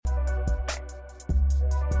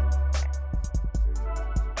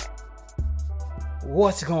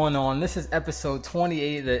What's going on? This is episode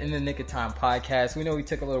 28 of the In the Nick of Time podcast. We know we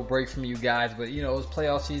took a little break from you guys, but it was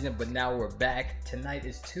playoff season, but now we're back. Tonight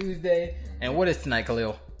is Tuesday. And what is tonight,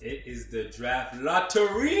 Khalil? It is the draft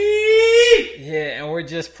lottery! Yeah, and we're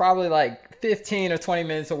just probably like 15 or 20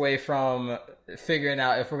 minutes away from figuring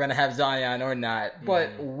out if we're going to have Zion or not,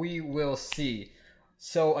 but we will see.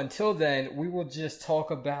 So until then, we will just talk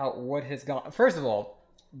about what has gone. First of all,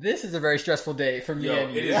 this is a very stressful day for me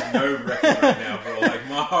and you. It is nerve-wracking right now, bro. Like,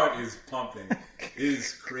 my heart is pumping. It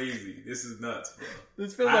is crazy. This is nuts,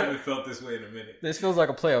 bro. I haven't felt this way in a minute. This feels like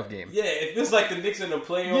a playoff game. Yeah, it feels like the Knicks in the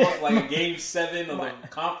playoffs, like a game 7 of the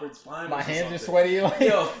conference finals. My hands are sweaty,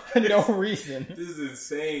 for no reason. This is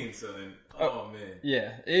insane, son. Oh, man.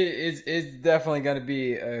 Yeah, it's definitely going to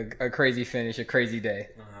be a crazy finish, a crazy day.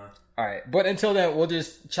 All right, but until then, we'll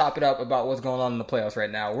just chop it up about what's going on in the playoffs right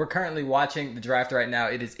now. We're currently watching the draft right now.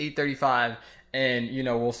 It is 8:35, and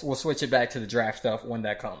we'll switch it back to the draft stuff when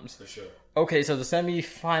that comes. For sure. Okay, so the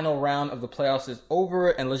semi-final round of the playoffs is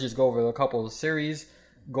over, and let's just go over a couple of series.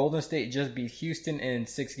 Golden State just beat Houston in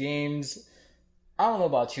 6 games. I don't know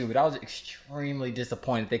about you, but I was extremely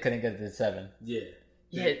disappointed they couldn't get it to 7. Yeah,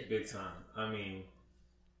 big time. I mean,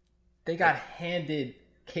 they got handed.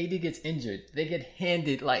 KD gets injured. They get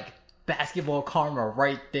handed basketball karma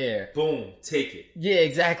right there. Boom, take it. Yeah,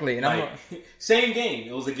 exactly. And same game.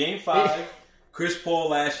 It was a game 5. Chris Paul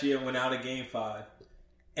last year went out of game 5.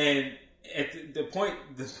 And at the point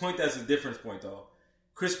that's the difference point though.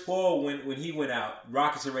 Chris Paul, when he went out,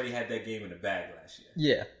 Rockets already had that game in the bag last year.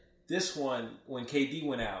 Yeah. This one, when KD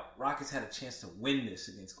went out, Rockets had a chance to win this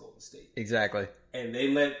against Golden State. Exactly. And they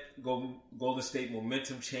let Golden State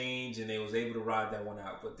momentum change, and they was able to ride that one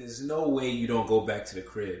out. But there's no way you don't go back to the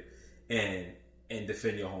crib and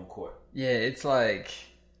defend your home court. Yeah, it's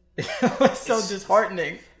it's so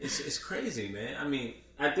disheartening. It's crazy, man. I mean,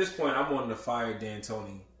 at this point, I'm wanting to fire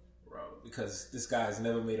D'Antoni, bro, because this guy has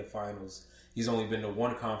never made a finals. He's only been to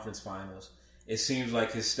 1 conference finals. It seems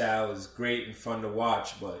like his style is great and fun to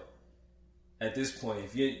watch, but at this point,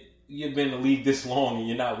 if you've been in the league this long and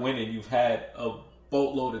you're not winning, you've had a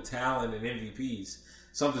boatload of talent and MVPs.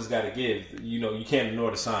 Something's got to give. You can't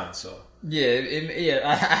ignore the signs. So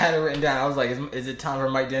I had it written down. I was like, is it time for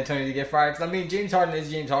Mike D'Antoni to get fired? Because I mean, James Harden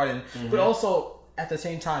is James Harden, but also at the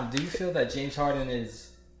same time, do you feel that James Harden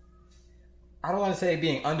is? I don't want to say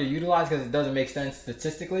being underutilized because it doesn't make sense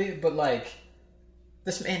statistically, but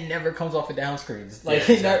this man never comes off of down screens.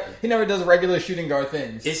 He never does regular shooting guard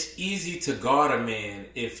things. It's easy to guard a man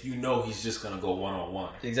if you know he's just going to go one-on-one.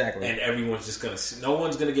 Exactly. And everyone's just going to... No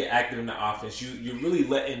one's going to get active in the offense. You're really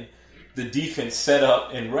letting the defense set up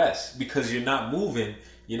and rest because you're not moving.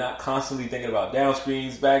 You're not constantly thinking about down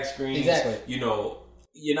screens, back screens. Exactly.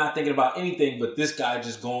 You're not thinking about anything but this guy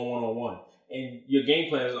just going one-on-one. And your game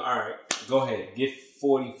plan is, all right, go ahead. Get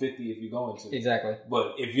 40, 50 if you're going to. Exactly.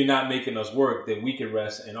 But if you're not making us work, then we can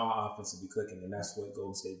rest and our offense will be clicking. And that's what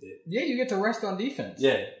Golden State did. Yeah, you get to rest on defense.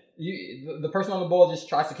 Yeah. The person on the ball just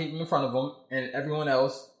tries to keep him in front of him, and everyone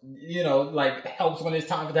else, helps when it's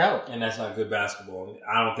time for the help. And that's not good basketball.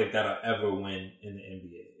 I don't think that'll ever win in the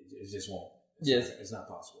NBA. It just won't. It's not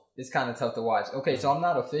possible. It's kind of tough to watch. Okay, so I'm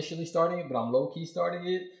not officially starting it, but I'm low-key starting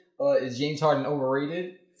it. Is James Harden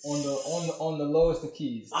overrated? On the lowest of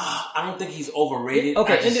keys. I don't think he's overrated.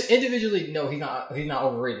 Okay, individually, no, he's not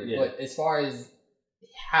overrated. Yeah. But as far as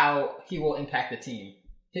how he will impact the team,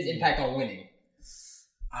 his impact on winning,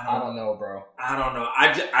 I don't know, bro. I don't know.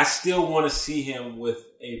 I still want to see him with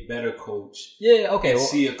a better coach. Yeah, okay.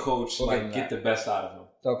 See a coach get the best out of him.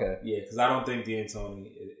 Okay. Yeah, because I don't think D'Antoni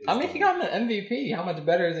he got an MVP. How much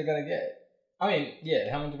better is it going to get? I mean, yeah,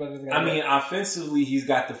 how much better is it going to get? Offensively, he's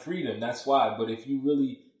got the freedom. That's why. But if you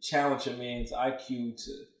really challenge a man's IQ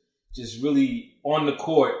to just really, on the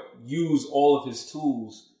court, use all of his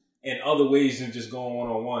tools in other ways than just going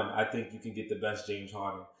one-on-one, I think you can get the best James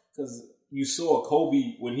Harden. Because you saw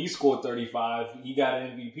Kobe, when he scored 35, he got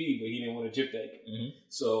an MVP, but he didn't want to chip that game. Mm-hmm.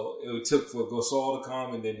 So it took for Gasol to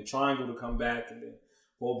come, and then the triangle to come back, and then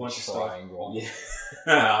a whole bunch of stuff. Yeah.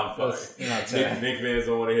 I'm sorry. Knick fans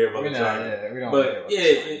don't want to hear about the triangle. But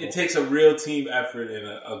it takes a real team effort and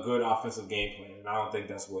a good offensive game plan, and I don't think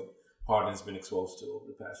that's what Harden's been exposed to over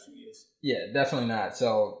the past few years. Yeah, definitely not.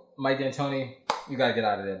 So, Mike D'Antoni, you got to get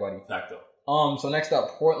out of there, buddy. Facto. So next up,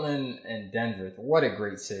 Portland and Denver. What a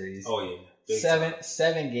great series. Oh, yeah.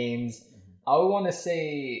 Seven games. Mm-hmm. I would want to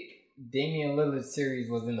say Damian Lillard's series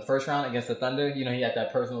was in the first round against the Thunder. He had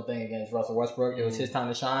that personal thing against Russell Westbrook. It was his time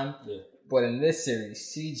to shine. Yeah. But in this series,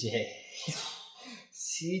 CJ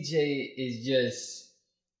is just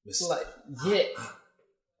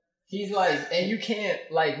He's like, and you can't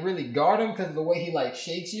like really guard him because of the way he like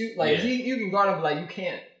shakes you. Like you can guard him, but like you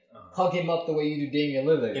can't hug him up the way you do Damian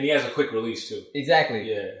Lillard. And he has a quick release too. Exactly.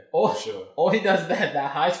 Yeah, for sure. All he does is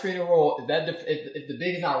that high screen and roll. If the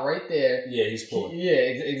big is not right there, he's pulling.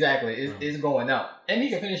 Exactly. It's going up, and he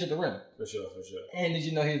can finish at the rim. For sure. And did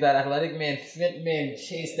you know he was that athletic? Man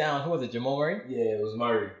chased down, who was it, Jamal Murray? Yeah, it was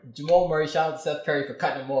Murray. Jamal Murray, shout out to Seth Curry for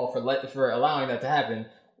cutting him off, for allowing that to happen.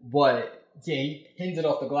 But he hits it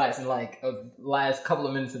off the glass in like the last couple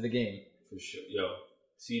of minutes of the game. For sure. Yo,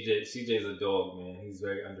 CJ's a dog, man. He's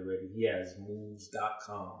very underrated. He has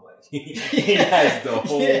moves.com. Like he has the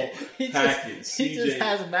whole package. He just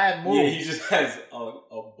has mad moves. Yeah, he just has a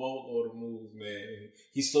boatload of moves, man. And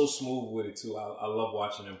he's so smooth with it too. I love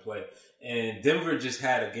watching him play. And Denver just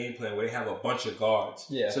had a game plan where they have a bunch of guards.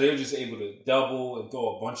 Yeah. So they were just able to double and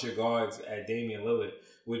throw a bunch of guards at Damian Lillard,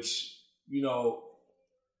 which,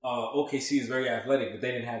 OKC is very athletic, but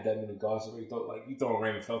they didn't have that many guards where you throwing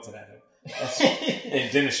Raymond Felton at him.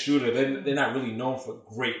 And Dennis Schroeder, they're not really known for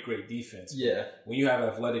great defense. Yeah. When you have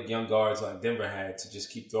athletic young guards like Denver had to just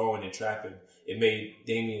keep throwing and trapping, it made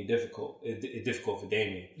Damian difficult. It's difficult for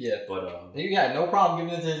Damian. Yeah. But you got no problem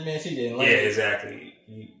giving it to his man CJ. Yeah, exactly.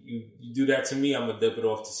 You do that to me, I'm gonna dip it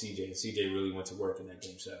off to CJ. And CJ really went to work in that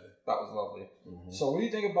game 7. That was lovely. Mm-hmm. So what do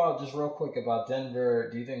you think about, just real quick, about Denver?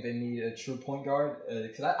 Do you think they need a true point guard?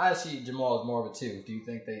 Because I see Jamal as more of a 2. Do you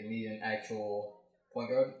think they need an actual point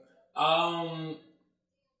guard? I'm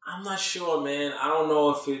not sure, man. I don't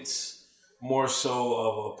know if it's more so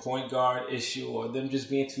of a point guard issue or them just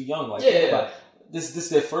being too young. Like, this is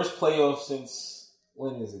their first playoff since,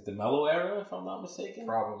 when is it, the Melo era, if I'm not mistaken?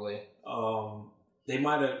 Probably. They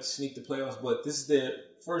might have sneaked the playoffs, but this is their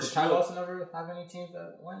first. Did Ty Lawson ever have any teams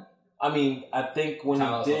that went? I mean, I think when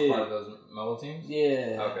Ty he did, was part of those Melo teams.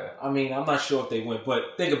 Yeah. Okay. I mean, I'm not sure if they went,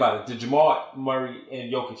 but think about it: the Jamal Murray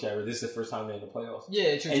and Jokic era. This is the first time they're in the playoffs.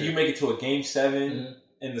 Yeah, true. And you make it to a game 7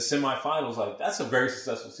 in the semifinals. Like, that's a very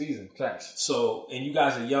successful season. Thanks. So, and you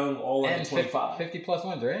guys are young, all under 25, 50 plus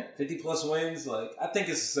wins, right? 50 plus wins. Like, I think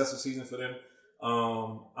it's a successful season for them.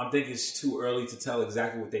 I think it's too early to tell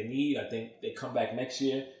exactly what they need. I think they come back next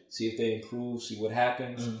year, see if they improve, see what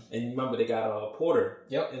happens. And remember, they got Porter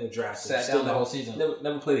in the draft. Sat down the whole seseason.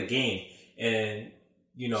 Never played a game. And,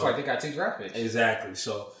 it's like they got 2 draft picks. Exactly.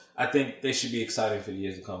 So I think they should be exciting for the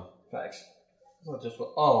years to come. Facts.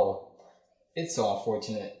 It's so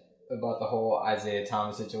unfortunate about the whole Isaiah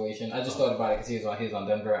Thomas situation. I just thought about it because he was on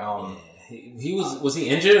Denver. He was he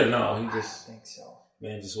injured or no? I think so.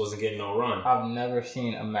 Man, just wasn't getting no run. I've never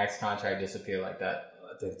seen a max contract disappear like that.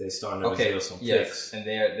 I think they starting to reveal some picks. And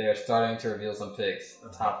they're starting to reveal some picks.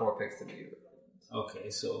 Top 4 picks to be. Okay,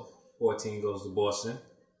 so 14 goes to Boston.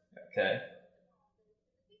 Okay.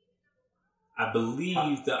 I believe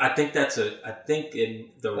I think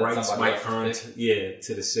the rights might earn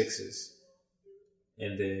to the Sixers.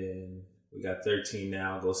 And then we got 13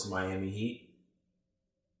 now, goes to Miami Heat.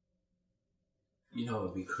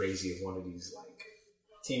 It'd be crazy if one of these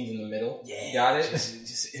teams in the middle. Yeah. Got it?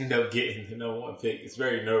 Just end up getting the number 1 pick. It's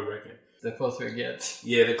very nerve-wracking. The closer it gets.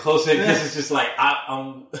 Yeah, the closer it gets, it's just like,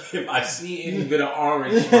 if I see any bit of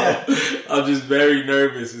orange, bro, I'm just very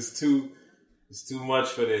nervous. It's too much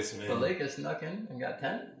for this, man. The Lakers snuck in and got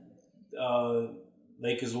 10?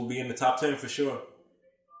 Lakers will be in the top 10 for sure.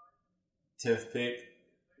 10th pick.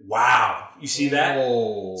 Wow. You see that?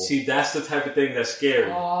 Whoa. See, that's the type of thing that's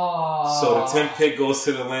scary. Oh. So the 10th pick goes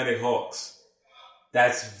to the Atlantic Hawks.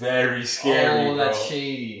 That's very scary, bro. That's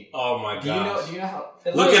shady. Oh, my gosh. Do you know how...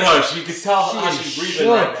 Look at her. You can tell how she's breathing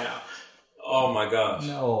right now. Oh, my gosh.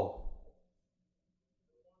 No.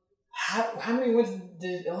 How many wins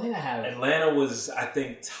did Atlanta have? Atlanta was, I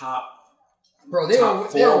think, top... Bro, they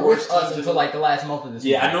were with us until the last month of the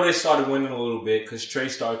season. Yeah, I know they started winning a little bit because Trey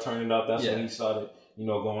started turning up. That's when he started,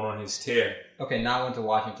 going on his tear. Okay, now I went to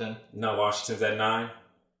Washington. No, Washington's at 9.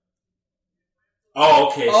 Oh,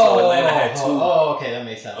 okay. So Atlanta had 2. Oh, okay, that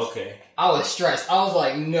makes sense. Okay. I was stressed. I was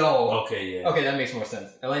like, no. Okay, yeah. Okay, that makes more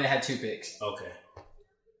sense. Atlanta had 2 picks. Okay.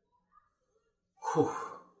 Whew.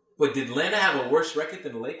 But did Atlanta have a worse record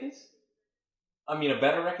than the Lakers? I mean, a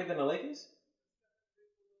better record than the Lakers?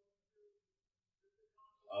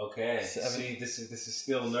 Okay. 7. See, this is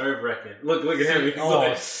still nerve-wracking. Look at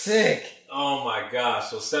him. Sick. Oh, my gosh.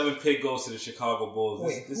 So 7th pick goes to the Chicago Bulls.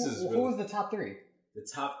 Wait, who was the top 3? The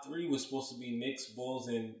top 3 was supposed to be Knicks, Bulls,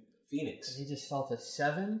 and Phoenix. And he just fell to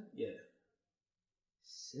 7? Yeah.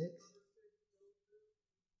 6?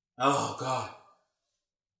 Oh, God.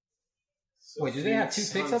 So wait, do they have 2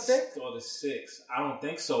 picks up there? Or the 6. I don't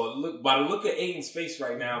think so. By the look at Aiden's face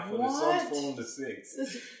right now, for the Suns falling to 6.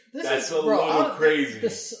 This That's is, a little crazy.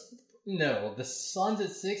 No, the Suns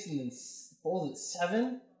at 6 and then Bulls at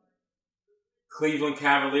 7. Cleveland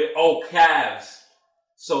Cavaliers. Oh, Cavs.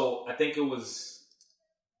 So I think it was.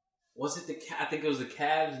 Was it the? I think it was the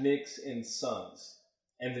Cavs, Knicks, and Suns,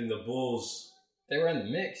 and then the Bulls. They were in the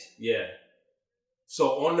mix. Yeah.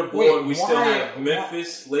 So on the board, we still have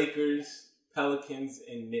Memphis, Lakers, Pelicans,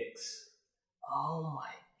 and Knicks. Oh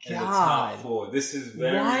my god! In the top 4. This is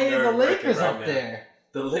very. Why are the Lakers up there?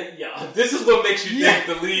 This is what makes you think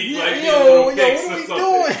the league what are we doing,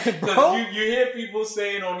 bro? Because you hear people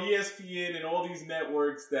saying on ESPN and all these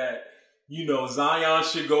networks that, Zion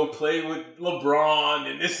should go play with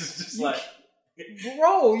LeBron, and this is just like...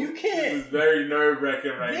 Bro, you can't... This is very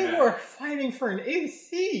nerve-wracking now. They were fighting for an 8th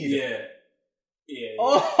seed. Yeah.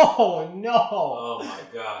 Oh, no. Oh, my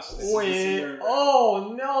gosh. Wait.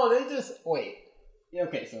 Yeah,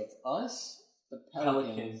 okay, so it's us, the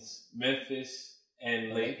Pelicans, Memphis,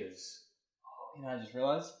 and Lakers. Oh, I just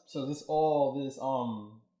realized. So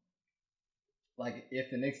like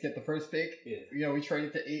if the Knicks get the first pick, we trade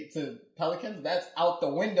it to 8 to Pelicans. That's out the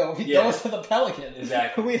window. If it goes to the Pelicans,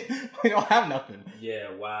 exactly. we don't have nothing.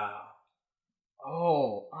 Yeah, wow.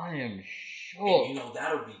 Oh, I am sure. And,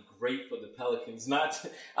 that would be great for the Pelicans.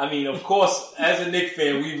 Of course, as a Knicks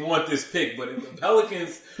fan, we want this pick, but if the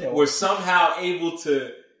Pelicans were somehow able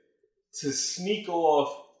to sneak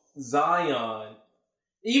off Zion,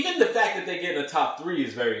 even the fact that they get in the top 3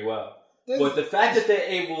 is very well. But the fact that they're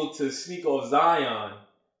able to sneak off Zion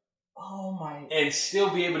and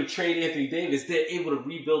still be able to trade Anthony Davis, they're able to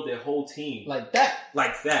rebuild their whole team. Like that.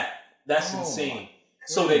 That's insane.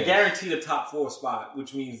 So they're guaranteed a top 4 spot,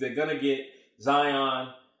 which means they're going to get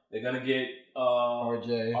Zion, they're going to get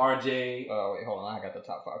RJ. Oh, wait, hold on. I got the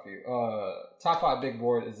top 5 for you. Top 5 big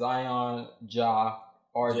board is Zion, Ja,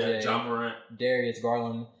 RJ, Ja Morant, Darius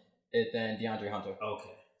Garland, and then DeAndre Hunter.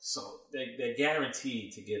 Okay. So they're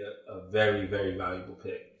guaranteed to get a very, very valuable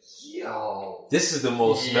pick. Yo. This is the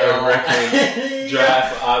most nerve-wracking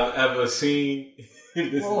draft I've ever seen.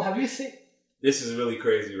 Bro, have you seen... This is really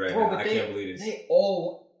crazy now. I can't believe this.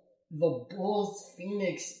 The Bulls,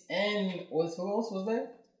 Phoenix, and who else was there?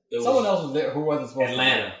 Someone else was there who wasn't supposed to be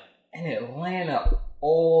there. And Atlanta,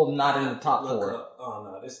 all not in the top 4. Oh,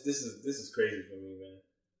 no. This is crazy for me, man.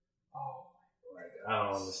 Oh. I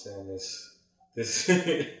don't understand this.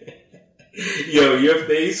 Yo, your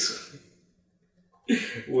face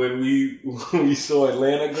when we saw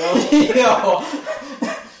Atlanta go. Yo,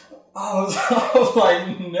 I was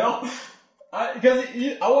like, no, because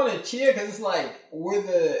I want to cheer because it's like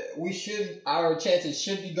our chances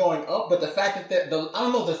should be going up, but the fact that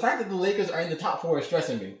the fact that the Lakers are in the top 4 is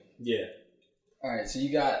stressing me. Yeah. All right, so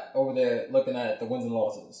you got over there looking at the wins and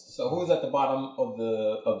losses. So who's at the bottom of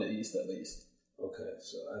the East at least? Okay,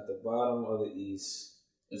 so at the bottom of the East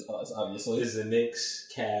is us, obviously. Is the Knicks,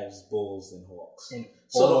 Cavs, Bulls, and Hawks.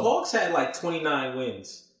 So the Hawks had like 29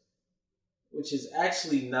 wins, which is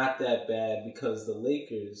actually not that bad because the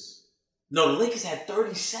Lakers had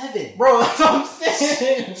 37. Bro, that's what I'm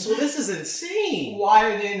saying. So this is insane. Why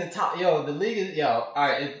are they in the top? Yo, the league is... All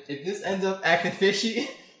right, if this ends up acting fishy...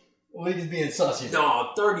 The league is being sussy.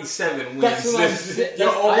 No, 37 wins. That's what I'm saying.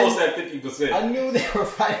 You're almost at 50%. I knew they were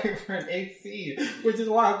fighting for an 8th seed, which is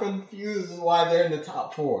why I'm confused as why they're in the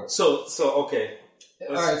top 4. So okay.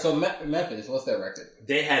 Alright, so Memphis, what's their record?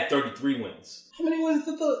 They had 33 wins. How many wins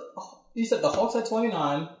did you said the Hawks had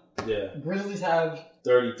 29. Yeah. Grizzlies have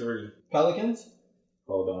 33. Pelicans?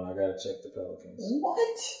 Hold on, I gotta check the Pelicans.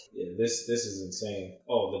 What? Yeah, this is insane.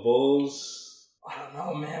 Oh, the Bulls. I don't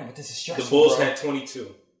know, man, but this is stressful. The Bulls had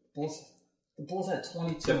 22. The Bulls had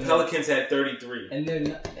 22. The Pelicans had 33. And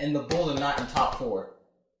the Bulls are not in top 4.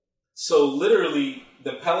 So literally,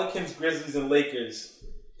 the Pelicans, Grizzlies, and Lakers,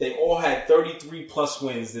 they all had 33 plus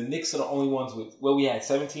wins. The Knicks are the only ones with, we had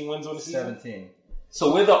 17 wins on the season? 17.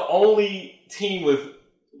 So we're the only team with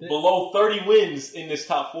below 30 wins in this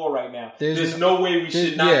top 4 right now. There's no way we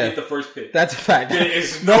should not get the first pick. That's a fact. There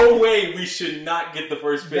is no way we should not get the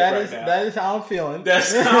first pick now. That is how I'm feeling.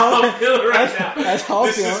 That's how I'm feeling right now. That's how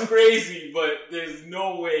I'm feeling. This is crazy, but there's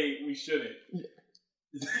no way we shouldn't.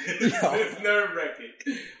 It's nerve-wracking.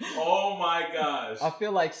 Oh my gosh. I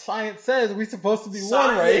feel like science says we're supposed to be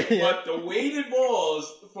one right here. But the weighted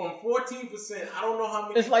balls from 14%, I don't know how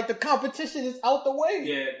many. It's like the competition is out the way.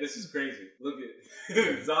 Yeah, this is crazy. Look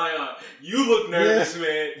at Zion. You look nervous,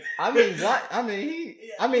 man.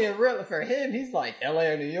 For him, he's like LA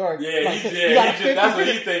or New York. Yeah, like, that's what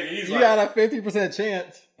he's thinking. You got a 50%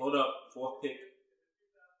 chance. Hold up, 4th pick.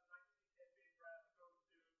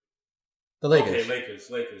 The Lakers. Okay,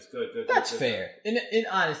 Lakers. Good. That's fair. In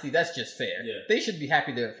honesty, that's just fair. Yeah. They should be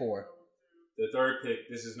happy they're at 4. The 3rd pick.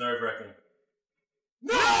 This is nerve-wracking.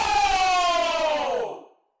 No!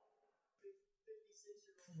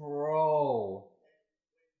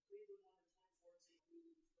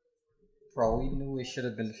 Bro, we knew it should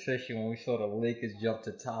have been fishy when we saw the Lakers jump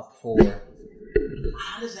to top 4.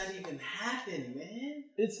 How does that even happen, man?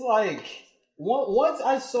 It's like, once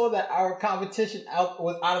I saw that our competition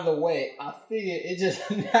was out of the way, I figured it just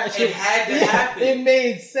naturally... It had to happen. It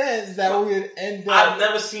made sense that we would end up... I've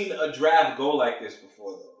never seen a draft go like this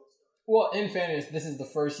before, though. Well, in fairness, this is the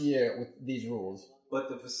first year with these rules. But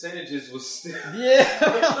the percentages was still...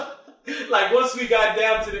 Yeah. Like, once we got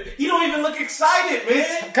down to the... He don't even look excited,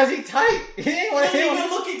 man. Because he tight. He don't even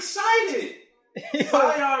look excited.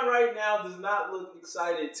 Zion right now does not look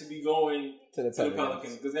excited to be going to the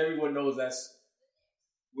Pelicans because everyone knows that's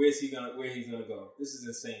where he's gonna go. This is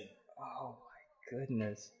insane. Oh my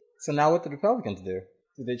goodness! So now what do the Pelicans do?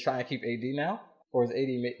 Do they try and keep AD now, or has AD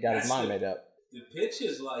got his mind made up? The pitch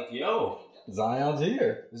is like, yo, Zion's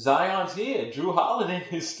here. Drew Holiday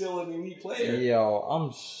is still an elite player. Yo,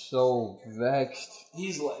 I'm so vexed.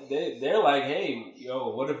 He's like, they're like, hey,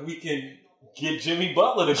 yo, what if we can get Jimmy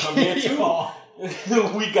Butler to come here too?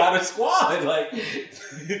 We got a squad. Like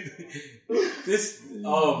this.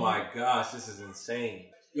 Oh my gosh, this is insane.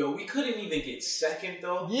 Yo, we couldn't even get second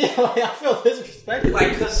though. Yeah, like, I feel disrespected.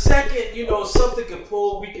 Like the second, something could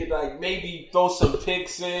pull. We could like maybe throw some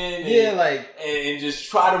picks in. And just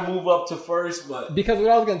try to move up to first. But because what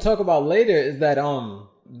I was going to talk about later is that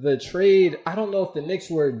the trade. I don't know if the Knicks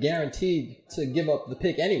were guaranteed to give up the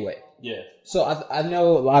pick anyway. Yeah. So I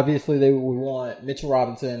know obviously they would want Mitchell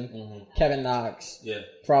Robinson, Kevin Knox,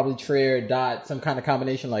 probably Trier, Dot, some kind of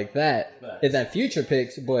combination like that, and then future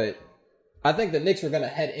picks. But I think the Knicks were going to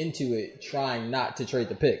head into it trying not to trade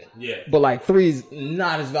the pick. Yeah. But like 3's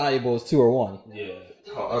not as valuable as 2 or 1. Yeah.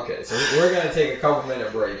 Oh, okay, so we're going to take a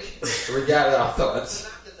couple-minute break. We gathered our thoughts.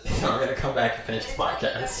 So I'm going to come back and finish the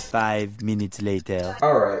podcast. 5 minutes later.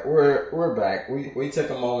 All right, we're back. We took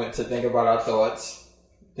a moment to think about our thoughts.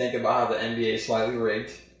 Think about how the NBA is slightly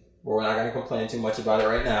rigged, but we're not going to complain too much about it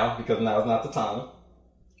right now because now is not the time.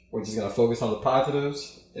 We're just going to focus on the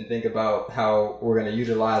positives and think about how we're going to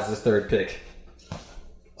utilize this 3rd pick.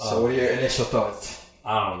 So what are your initial thoughts?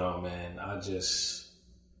 I don't know, man. I just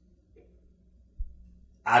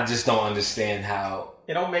don't understand how...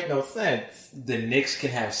 It don't make no sense. The Knicks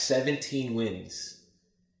can have 17 wins.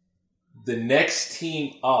 The next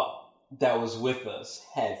team up that was with us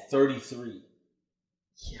had 33.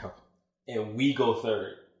 Yo. And we go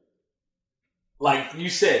 3rd. Like you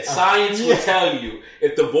said, science will tell you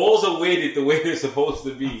if the balls are weighted the way they're supposed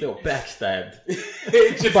to be. I feel backstabbed.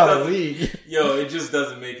 It just by the league. Yo, it just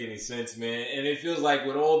doesn't make any sense, man. And it feels like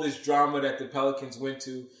with all this drama that the Pelicans went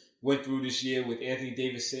through this year with Anthony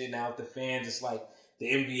Davis sitting out the fans, it's like the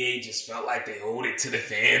NBA just felt like they owed it to the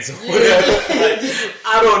fans or whatever. Like,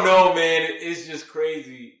 I don't know, man. It's just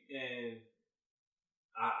crazy, and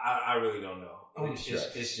I really don't know. I'm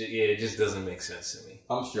stressed. It just doesn't make sense to me.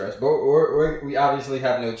 I'm stressed, but we obviously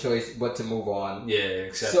have no choice but to move on. Yeah,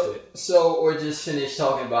 accept it. So we're just finished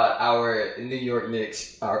talking about our New York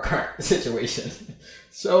Knicks, our current situation.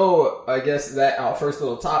 So I guess that our first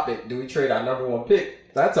little topic: do we trade our number 1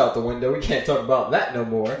 pick? That's out the window. We can't talk about that no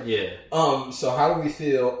more. Yeah. So how do we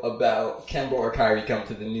feel about Kemba or Kyrie coming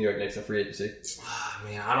to the New York Knicks in free agency?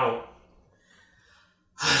 Man,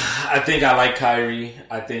 I think I like Kyrie.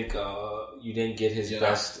 I think you didn't get his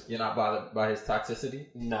best. You're not bothered by his toxicity?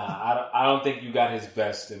 Nah, I don't think you got his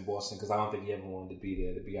best in Boston because I don't think he ever wanted to be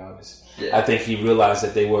there, to be honest. Yeah. I think he realized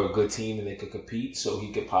that they were a good team and they could compete, so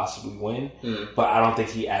he could possibly win. But I don't think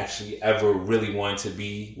he actually ever really wanted to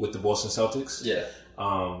be with the Boston Celtics. Yeah.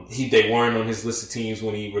 They weren't on his list of teams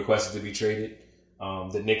when he requested to be traded.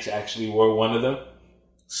 The Knicks actually were one of them.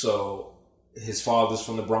 So... His father's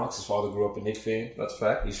from the Bronx. His father grew up a Knick fan. That's a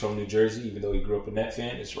fact. He's from New Jersey, even though he grew up a Net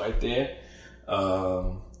fan. It's right there.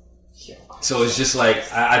 So it's just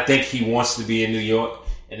like, I think he wants to be in New York,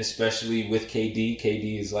 and especially with KD.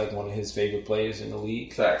 KD is like one of his favorite players in the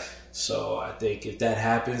league. Facts. So I think if that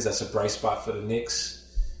happens, that's a bright spot for the Knicks.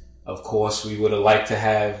 Of course, we would have liked to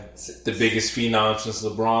have the biggest phenom since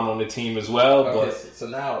LeBron on the team as well. Okay, but so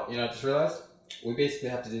now, I just realized we basically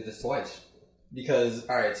have to do this twice. Because,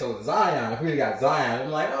 alright, so with Zion, if we got Zion, I'm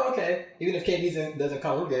like, oh, okay. Even if KD doesn't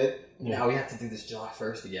come, we're good. Yeah. Now we have to do this July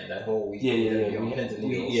 1st again, that whole week.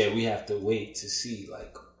 Yeah. We have to wait to see,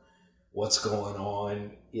 like, what's going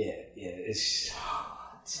on. Yeah. It's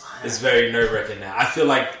very nerve-wracking now. I feel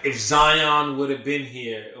like if Zion would have been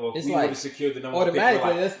here, or if we would have secured the number one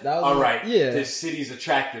pick, this city's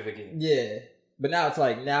attractive again. Yeah. But now it's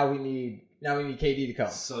like, now we need KD to come.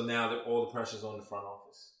 So now all the pressure's on the front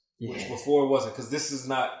office. which before it wasn't, because this is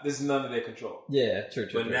none of their control. Yeah, true.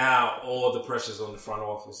 But now all the pressure's on the front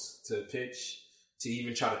office to pitch, to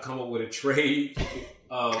even try to come up with a trade.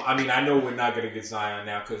 I mean, I know we're not going to get Zion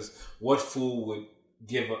now, because what fool would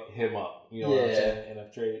give him up? You know what I'm saying? In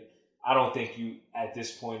a trade. I don't think at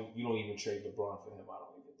this point, you don't even trade LeBron for him. I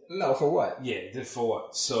don't even think. No, for what? Yeah, for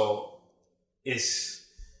what? So it's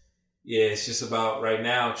just about right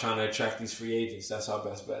now trying to attract these free agents. That's our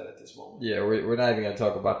best bet at this moment. Yeah, we're not even going to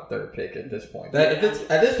talk about the third pick at this point. At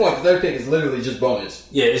this point, the third pick is literally just bonus.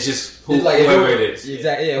 Yeah, it's just whoever it is.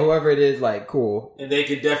 Exactly. Yeah, whoever it is, like, cool. And they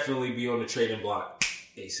could definitely be on the trading block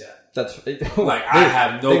ASAP. I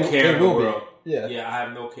have no care in the world. Yeah, I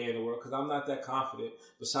have no care in the world, because I'm not that confident.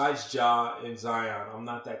 Besides Ja and Zion, I'm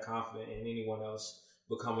not that confident in anyone else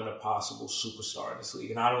becoming a possible superstar in this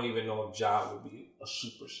league, and I don't even know if Ja would be a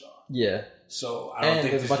superstar. Yeah. So I don't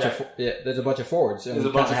think there's a bunch of forwards. And there's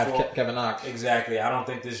a bunch of forwards. Kevin Knox. Exactly. I don't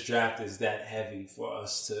think this draft is that heavy for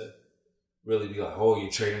us to really be like, oh,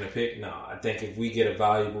 you're trading a pick. No, I think if we get a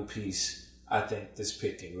valuable piece, I think this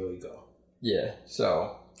pick can really go. Yeah.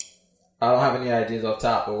 So I don't have any ideas off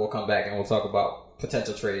top, but we'll come back and we'll talk about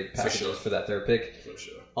potential trade packages for that third pick. For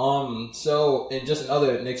sure. So in just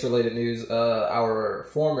another Knicks related news, our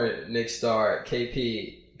former Knicks star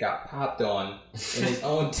KP got popped on in his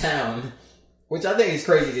own town, which I think is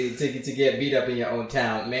crazy to get beat up in your own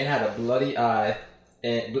town. Man had a bloody eye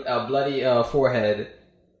and a bloody forehead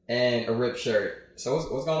and a ripped shirt. So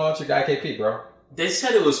what's going on with your guy KP, bro? They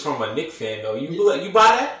said it was from a Knicks fan though. You buy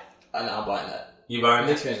that? No, I'm buying that. You buying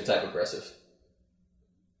Knicks that? fans are type aggressive.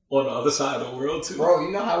 On the other side of the world too, bro.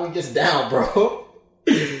 You know how he gets down, bro.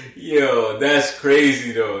 Yo, that's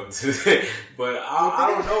crazy though. But I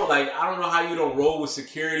don't know. Like, I don't know how you don't roll with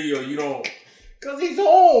security, or you don't. Cause he's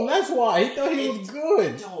home. That's why he thought he was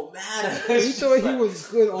good. It don't matter. He thought he was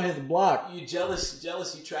good on his block. You jealous?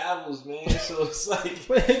 Jealousy travels, man. So it's like.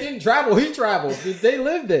 But he didn't travel. He traveled. They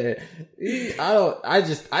lived there. I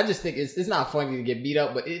just think it's not funny to get beat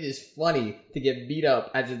up, but it is funny to get beat up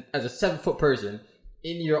as a 7-foot person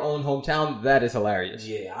in your own hometown. That is hilarious.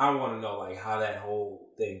 Yeah, I want to know like how that whole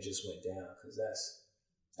thing just went down, because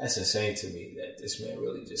that's insane to me that this man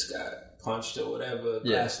really just got punched or whatever.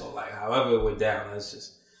 Yeah. Like however it went down, that's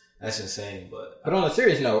insane. But on a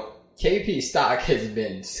serious note, KP stock has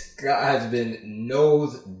been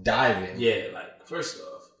nose diving. Yeah, like first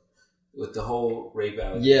off, with the whole rape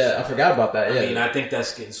allegations. Yeah, I forgot about that. I mean, I think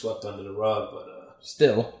that's getting swept under the rug, but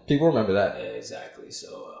still, people remember that. Yeah, exactly.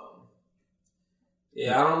 So.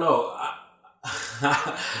 Yeah, I don't know.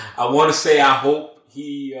 I want to say I hope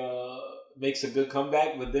he makes a good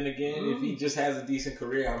comeback, but then again, if he just has a decent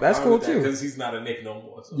career, that's cool too, because he's not a Knick no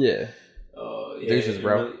more. So. Yeah, Deuces,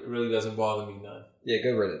 bro. It really doesn't bother me none. Yeah,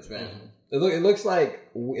 good riddance, man. Mm-hmm.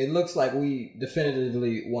 It looks like we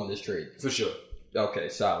definitively won this trade for sure. Okay,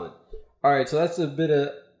 solid. All right, so that's a bit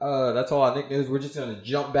of. That's all our Knick news. We're just gonna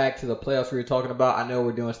jump back to the playoffs we were talking about. I know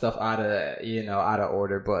we're doing stuff out of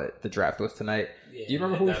order, but the draft was tonight. Yeah, do you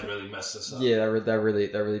remember that really messed us up? Yeah, that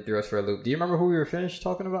really threw us for a loop. Do you remember who we were finished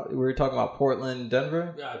talking about? We were talking about Portland,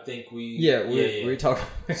 Denver. Yeah, I think we. We were talking.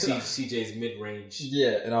 CJ's mid range.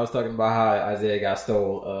 Yeah, and I was talking about how Isaiah got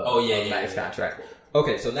stole. Max contract.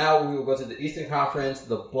 Okay, so now we will go to the Eastern Conference.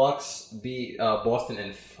 The Bucks beat Boston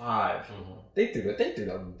in 5. Mm-hmm. They threw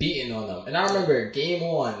a beating on them. And I remember game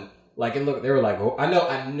 1, like they were like, oh, I know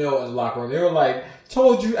in the locker room, they were like,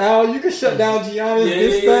 told you, Al, you can shut down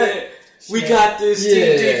Giannis. Yeah. We got this team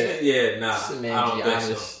defense. Yeah, nah. Man, I don't Giannis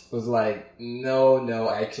think so. was like, no,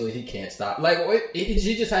 actually he can't stop. Like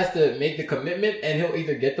he just has to make the commitment, and he'll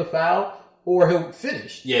either get the foul or he'll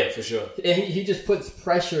finish. Yeah, for sure. And he just puts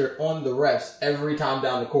pressure on the refs every time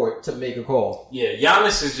down the court to make a call. Yeah,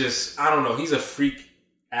 Giannis is just, I don't know, he's a freak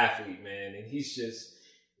athlete, man. And he's just,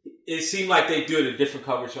 it seemed like they did a different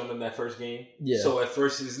coverage on him that first game. Yeah. So at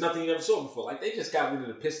first, there's nothing you never saw before. Like, they just got rid of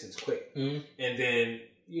the Pistons quick. Mm-hmm. And then,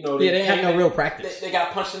 they had no real practice. They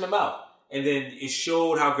got punched in the mouth. And then it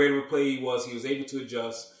showed how great of a play he was. He was able to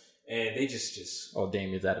adjust. And they just oh,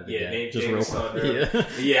 Damian's out of the game. Yeah, just real quick.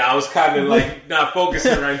 Yeah, I was kind of like not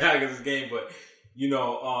focusing right now because it's game, but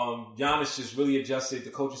Giannis just really adjusted.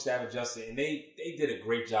 The coaching staff adjusted, and they did a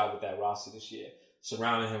great job with that roster this year,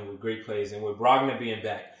 surrounding him with great players. And with Brogdon being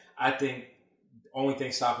back, I think the only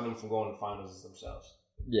thing stopping them from going to the finals is themselves.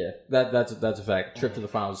 Yeah, that's a fact. Trip to the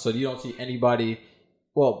finals. So you don't see anybody.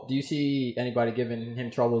 Well, do you see anybody giving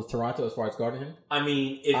him trouble as Toronto as far as guarding him? I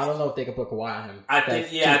mean, I don't know if they could put Kawhi on him. I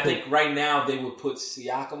think right now they would put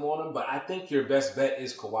Siakam on him, but I think your best bet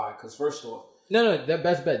is Kawhi because first off, no, their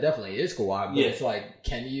best bet definitely is Kawhi. But it's like,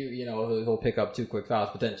 can you, he'll pick up 2 quick fouls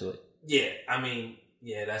potentially. Yeah, I mean,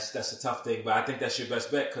 Yeah, that's a tough thing, but I think that's your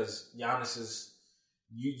best bet because Giannis is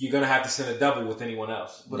you're gonna have to send a double with anyone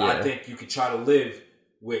else. But I think you could try to live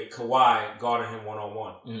with Kawhi guarding him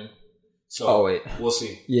 1-on-1. Mm-hmm. So we'll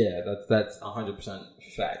see. Yeah, that's 100%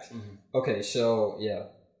 fact. Mm-hmm. Okay, so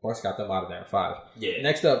Bucks got them out of there in 5. Yeah.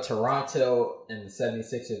 Next up, Toronto and the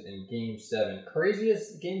 76ers in Game 7.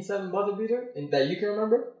 Craziest Game 7 buzzer beater that you can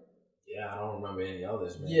remember? Yeah, I don't remember any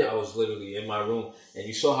others, man. Yeah. I was literally in my room, and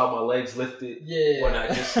you saw how my legs lifted when I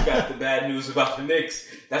just got the bad news about the Knicks.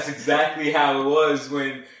 That's exactly how it was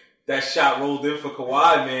when that shot rolled in for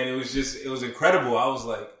Kawhi, man. It was incredible. I was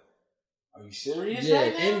like, are you serious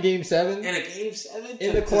right now? In Game 7? In a Game 7?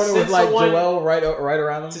 In the corner with like Joel right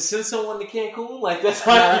around him? To send someone to Cancun? Like, that's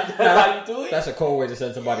how you do it? That's a cold way to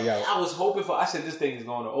send somebody out. I was hoping I said this thing is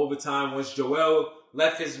going to overtime. Once Joel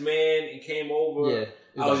left his man and came over,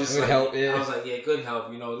 I was just like, help, I was like, good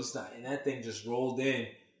help. You know, and that thing just rolled in,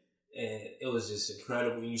 and it was just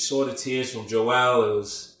incredible. You saw the tears from Joel. It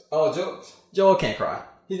was Joel can't cry.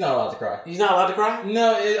 He's not allowed to cry. He's not allowed to cry?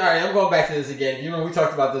 No, all right, I'm going back to this again. You know, we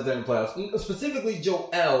talked about this during the playoffs. Specifically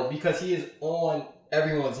Joel, because he is on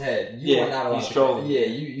everyone's head. You are not allowed to cry. Yeah,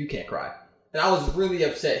 you can't cry. And I was really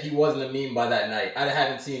upset he wasn't a meme by that night. I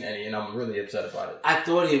haven't seen any, and I'm really upset about it. I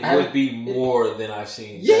thought it would be more than I've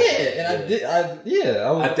seen. Yeah, and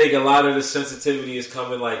I think a lot of the sensitivity is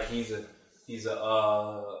coming like he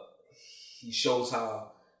shows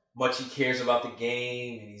how much he cares about the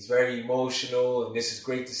game, and he's very emotional, and this is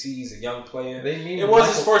great to see. He's a young player. It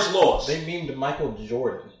was his first loss. They memed Michael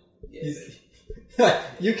Jordan. Yeah.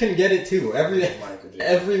 You can get it too.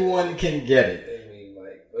 Everyone can get it.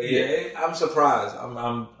 I'm surprised.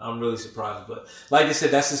 I'm really surprised. But like I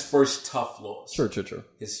said, that's his first tough loss. True.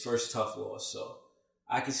 His first tough loss. So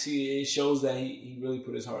I can see it shows that he really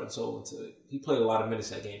put his heart and soul into it. He played a lot of minutes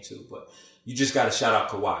that game too. But you just got to shout out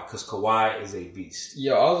Kawhi because Kawhi is a beast.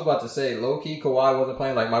 Yo, I was about to say, low-key, Kawhi wasn't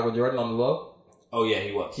playing like Michael Jordan on the low. Oh, yeah,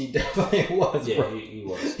 he was. He definitely was, yeah, bro. He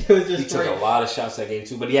was. He took a lot of shots that game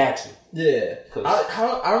too, but he had to. Yeah.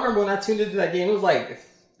 I remember when I tuned into that game, it was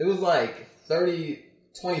like 30...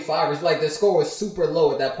 25. It's like the score was super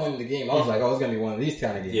low at that point in the game. I was like, it's gonna be one of these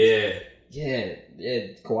kind of games. Yeah.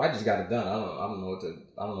 Kawhi just got it done. I don't know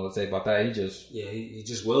what to say about that. He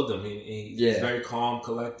just willed him. He's very calm,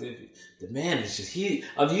 collective. The man is just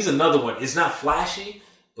he's another one. It's not flashy,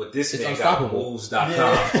 but this man got moves.com.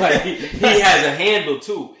 Yeah. Like he has a handle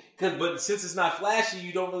too. But since it's not flashy,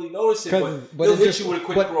 you don't really notice it. But he'll hit you with a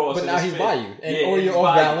quick cross. But now he's by you, or you're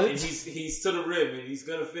off balance. And he's to the rim, and he's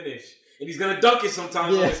gonna finish. And he's going to dunk it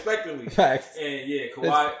sometimes unexpectedly. Facts. And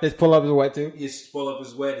Kawhi. His pull-up is wet too. His pull-up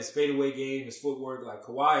is wet. His fadeaway game, his footwork. Like,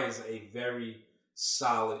 Kawhi is a very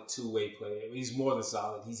solid two-way player. He's more than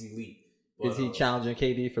solid. He's elite. But, is he challenging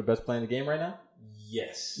KD for best player in the game right now?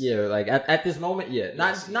 Yes. Yeah, like at this moment, yeah.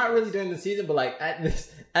 Not really during the season, but like at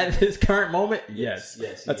this current moment, yes.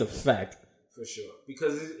 That's a fact. For sure.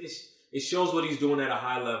 Because it shows what he's doing at a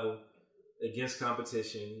high level. Against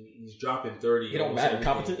competition, he's dropping 30. It don't matter.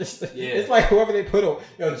 Competition. Yeah. It's like whoever they put on.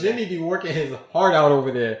 Jimmy be working his heart out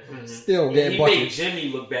over there, still getting buckets. He made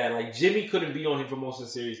Jimmy look bad. Like Jimmy couldn't be on him for most of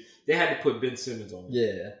the series. They had to put Ben Simmons on him.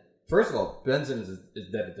 Yeah. First of all, Ben Simmons is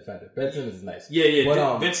dead at defender. Ben Simmons is nice. Yeah.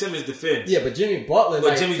 But, Ben Simmons defends. Yeah, but Jimmy Butler.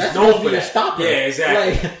 But Jimmy's known for that. Stopper. Yeah,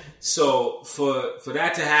 exactly. So for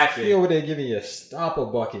that to happen, he over there giving you stopper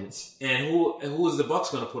buckets. And who is the Bucks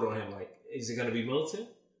going to put on him? Like, is it going to be Middleton?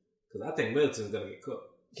 Because I think Middleton's going to get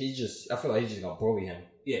cooked. I feel like he's just going to bully him.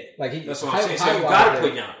 Yeah. That's what I'm saying. So you got to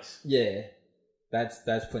put Giannis. Yeah.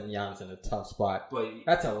 That's putting Giannis in a tough spot. But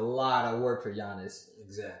that's a lot of work for Giannis.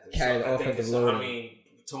 Exactly. Carry the offensive load. I mean,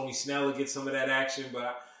 Tony Snell will get some of that action,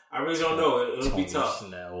 but I really don't know. It'll be tough.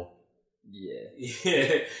 Snell. Yeah.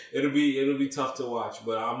 Yeah. It'll be tough to watch,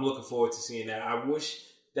 but I'm looking forward to seeing that. I wish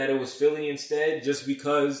that it was Philly instead, just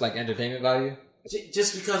because. Like entertainment value?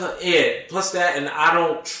 Just because plus that, and I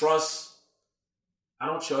don't trust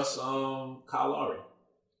Kyle Lowry.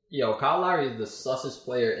 Yo, Kyle Lowry is the sussest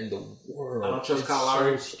player in the world. I don't trust Kyle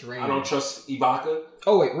Lowry. So strange. I don't trust Ibaka.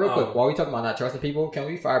 Oh wait, real quick, while we talking about not trusting people, can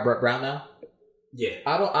we fire Brett Brown now? Yeah.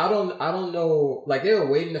 I don't know. Like they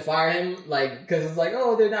were waiting to fire him, like because it's like,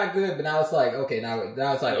 oh, they're not good, but now it's like, okay, now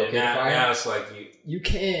it's like, okay, fire him. Now it's like you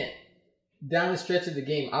can't. Down the stretch of the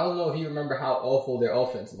game, I don't know if you remember how awful their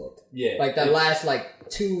offense looked. Yeah. Like that last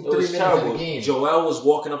 2-3 minutes terrible. of the game. Joel was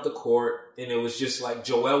walking up the court, and it was just like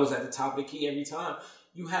Joel was at the top of the key every time.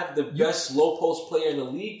 You have the best low post player in the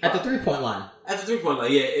league. At the 3-point line. At the 3-point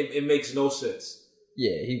line, yeah. It makes no sense.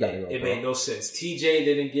 Yeah, he got it. It made no sense. TJ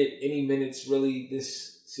didn't get any minutes really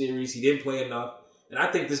this series. He didn't play enough. And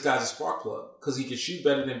I think this guy's a spark plug because he can shoot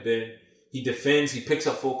better than Ben. He defends. He picks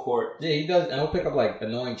up full court. Yeah, he does. And he'll pick up like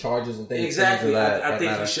annoying charges and things. Exactly. Things like that, I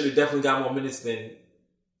think he should have definitely got more minutes than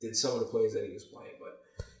some of the players that he was playing. But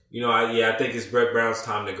I think it's Brett Brown's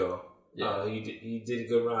time to go. Yeah. He did a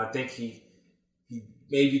good run. I think he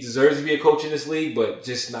maybe deserves to be a coach in this league, but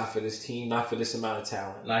just not for this team, not for this amount of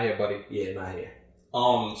talent. Not here, buddy. Yeah, not here.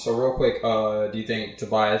 So real quick, do you think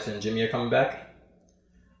Tobias and Jimmy are coming back?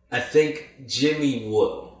 I think Jimmy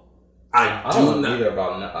will. I don't know either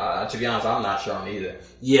about. To be honest, I'm not sure on either.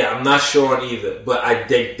 Yeah, I'm not sure on either, but I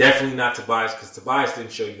think definitely not Tobias because Tobias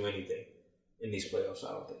didn't show you anything in these playoffs.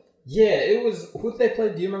 I don't think. Yeah, it was. Who did they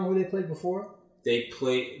play? Do you remember who they played before? They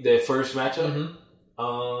played their first matchup.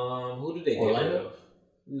 Mm-hmm. Who did they Orlando? get rid of?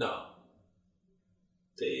 No,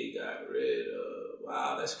 they got rid of.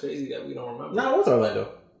 Wow, that's crazy that we don't remember. No, it was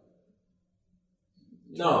Orlando.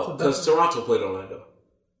 No, because Toronto played Orlando.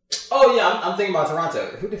 Oh yeah, I'm thinking about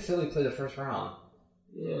Toronto. Who did Philly play the first round?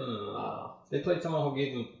 They played someone who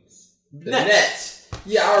gave them the Nets.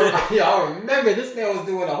 Yeah, I remember this man was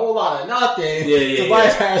doing a whole lot of nothing.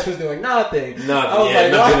 Tobias Harris was doing nothing. Nothing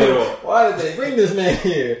at all. Why did they bring this man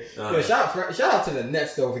here? Shout out to the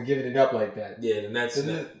Nets though for giving it up like that. Yeah, the Nets.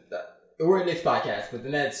 We're a Knicks podcast, but the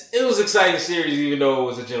Nets. It was an exciting series, even though it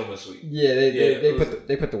was a gentleman's sweep. Yeah,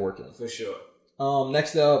 they put the work in for sure.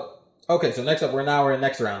 Next up, we're in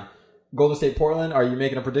next round. Golden State, Portland. Are you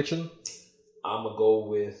making a prediction? I'm gonna go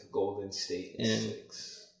with Golden State in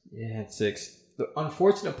 6. Yeah, 6. The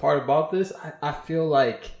unfortunate part about this, I feel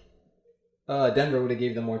like Denver would have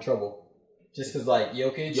gave them more trouble, just because like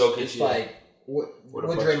Jokic, it's like what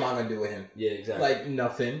Draymond gonna do with him? Yeah, exactly. Like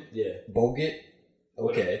nothing. Yeah, Bogut.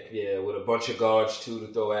 Okay. With a bunch of guards too to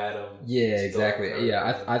throw at him. Yeah, exactly.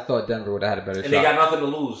 Yeah, I thought Denver would have had a better shot. And they got nothing to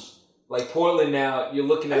lose. Like Portland now, you're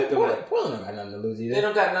looking at them. Portland don't got nothing to lose either. They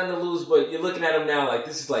don't got nothing to lose, but you're looking at them now like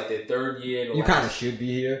this is like their 3rd year. You kind of should be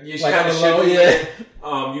here. You kind of should be here.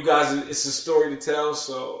 You guys, it's a story to tell.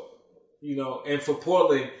 So, and for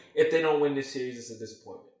Portland, if they don't win this series, it's a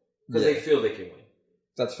disappointment because they feel they can win.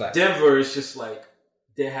 That's fact. Denver is just like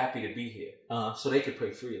they're happy to be here, so they can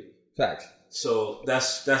play freely. Facts. So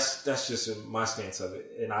that's just my stance of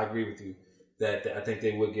it, and I agree with you that I think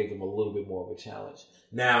they would give them a little bit more of a challenge.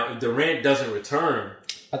 Now, if Durant doesn't return,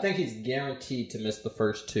 I think he's guaranteed to miss the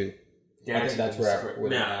first 2. I think that's where we're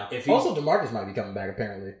now. Also, DeMarcus might be coming back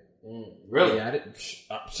apparently. Really? Yeah,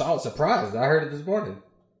 I'm surprised. I heard it this morning.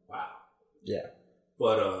 Wow. Yeah.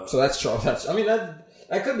 But so that's true.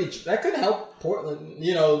 That could help Portland.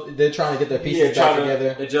 They're trying to get their pieces back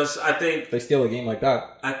together. I think they steal a game like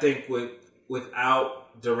that. I think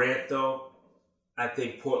without Durant though, I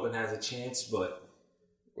think Portland has a chance, but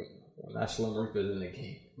when that Slim Reaper is in the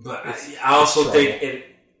game. But I also think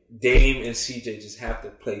Dame and CJ just have to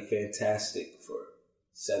play fantastic for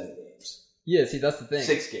 7 games. Yeah, see, that's the thing.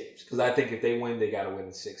 6 games. Because I think if they win, they got to win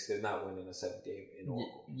in 6. They're not winning a 7th game in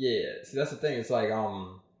Oracle. Yeah, see, that's the thing. It's like,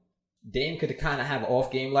 Dame could kind of have an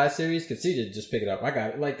off game last series because CJ just pick it up. I got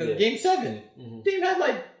it. Like, game 7, Dame had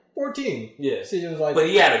like 14. Yeah. CJ was like... But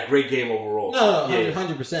he had a great game overall. No,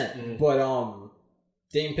 100%. Mm-hmm. But,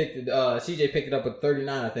 Dame CJ picked it up with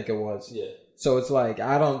 39, I think it was. Yeah. So it's like,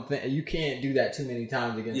 I don't think, you can't do that too many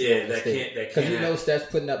times against Golden State. Because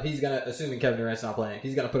Steph's putting up, he's going to, assuming Kevin Durant's not playing,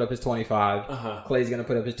 he's going to put up his 25. Clay's going to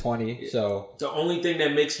put up his 20. So the only thing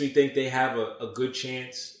that makes me think they have a good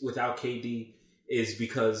chance without KD is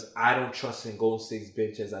because I don't trust in Golden State's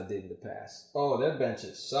bench as I did in the past. Oh, their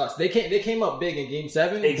benches sucks. They came up big in Game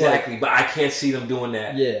 7. Exactly, but I can't see them doing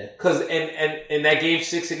that. Yeah. Because in that Game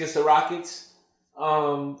 6 against the Rockets,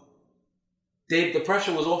 the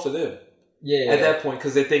pressure was off of them. Yeah. At that point,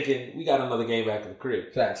 because they're thinking we got another game back in the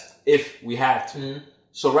crib. Facts. If we have to.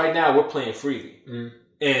 So right now we're playing freely,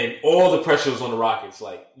 and all the pressure was on the Rockets.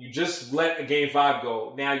 Like you just let a Game 5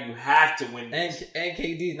 go. Now you have to win this. And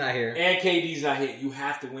KD's not here. You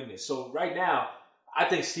have to win this. So right now, I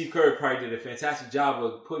think Steve Kerr probably did a fantastic job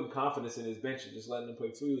of putting confidence in his bench and just letting them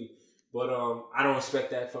play freely. But I don't expect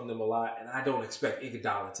that from them a lot, and I don't expect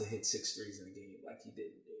Iguodala to hit 6 threes in a game like he did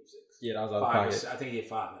in Game 6. Yeah, that was out of pocket. I think he hit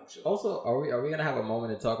 5 actually. Also, are we gonna have a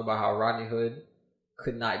moment to talk about how Rodney Hood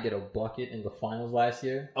could not get a bucket in the finals last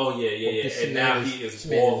year? Oh yeah. And now he is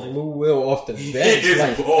balling. Lou Will off the bench. He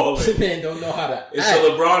is balling. This man don't know how to It's act. a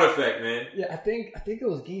LeBron effect, man. Yeah, I think it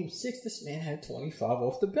was Game 6. This man had 25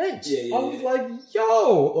 off the bench. Yeah. I was like,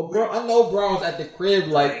 yo, LeBron. I know Brown was at the crib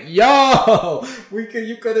like, yo,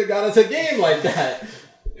 you could have got us a game like that.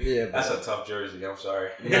 Yeah, that's a tough jersey. I'm sorry.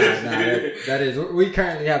 That is. We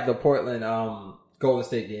currently have the Portland Golden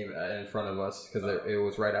State game in front of us because it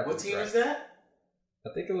was right after. What team is that? I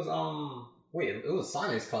think it was it was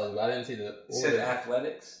Sonic's colors, but I didn't see the. It said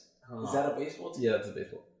Athletics. Is that a baseball team? Yeah, that's a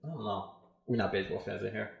baseball. I don't know. We're not baseball fans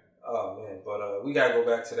in here. Oh man, but we gotta go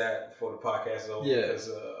back to that before the podcast is over. Yeah. Because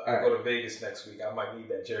I go to Vegas next week. I might need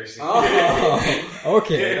that jersey. Oh,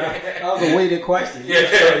 okay. That was a weighted question. Yeah.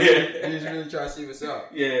 You just really try to see what's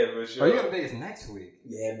up. Yeah, for sure. Are you going to Vegas next week?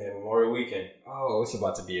 Yeah, man. Memorial Weekend. Oh, it's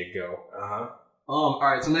about to be a go. All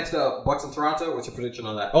right. So next up, Bucks and Toronto. What's your prediction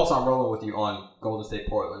on that? Also, I'm rolling with you on Golden State,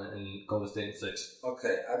 Portland, and Golden State in 6.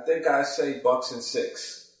 Okay, I think I say Bucks in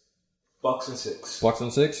 6. Bucks in 6. Bucks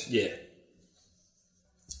in 6? Yeah.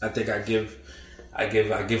 I think I give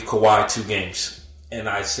Kawhi 2 games, and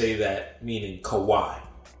I say that meaning Kawhi.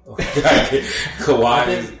 Kawhi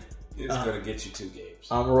is going to get you 2 games.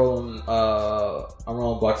 I'm rolling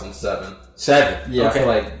Bucks in 7. 7. Yeah, okay. I feel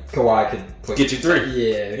like Kawhi could get you 3.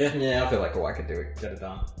 Yeah. I feel like Kawhi could do it, get it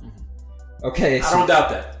done. Mm-hmm. Okay, I don't doubt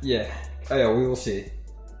that. Yeah. Oh, yeah, we will see.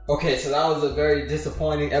 Okay, so that was a very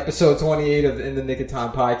disappointing episode 28 of the In the Nick of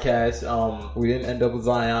Time podcast. We didn't end up with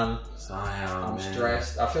Zion. I'm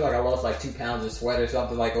stressed. I feel like I lost like 2 pounds of sweat or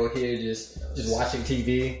something. Like, here, just watching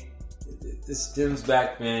TV. This stems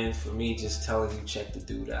back, man, for me just telling you, check the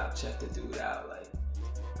dude out. Like,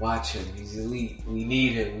 watch him. He's elite. We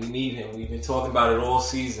need him. We've been talking about it all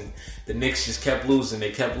season. The Knicks just kept losing.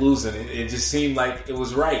 They kept losing. It just seemed like it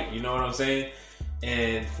was right. You know what I'm saying?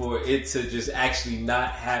 And for it to just actually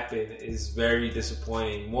not happen is very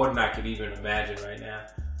disappointing. More than I could even imagine right now.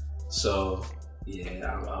 So,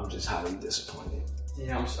 yeah, I'm just highly disappointed.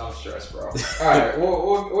 Yeah, I'm stressed, bro. All right,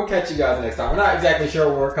 we'll catch you guys next time. We're not exactly sure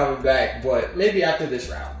when we're coming back, but maybe after this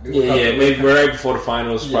round. Maybe right before the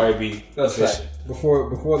finals. Probably be efficient. Before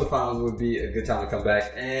the finals would be a good time to come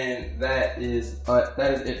back, and that is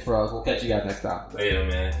it for us. We'll catch you guys next time. Later,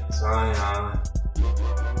 man. Zion.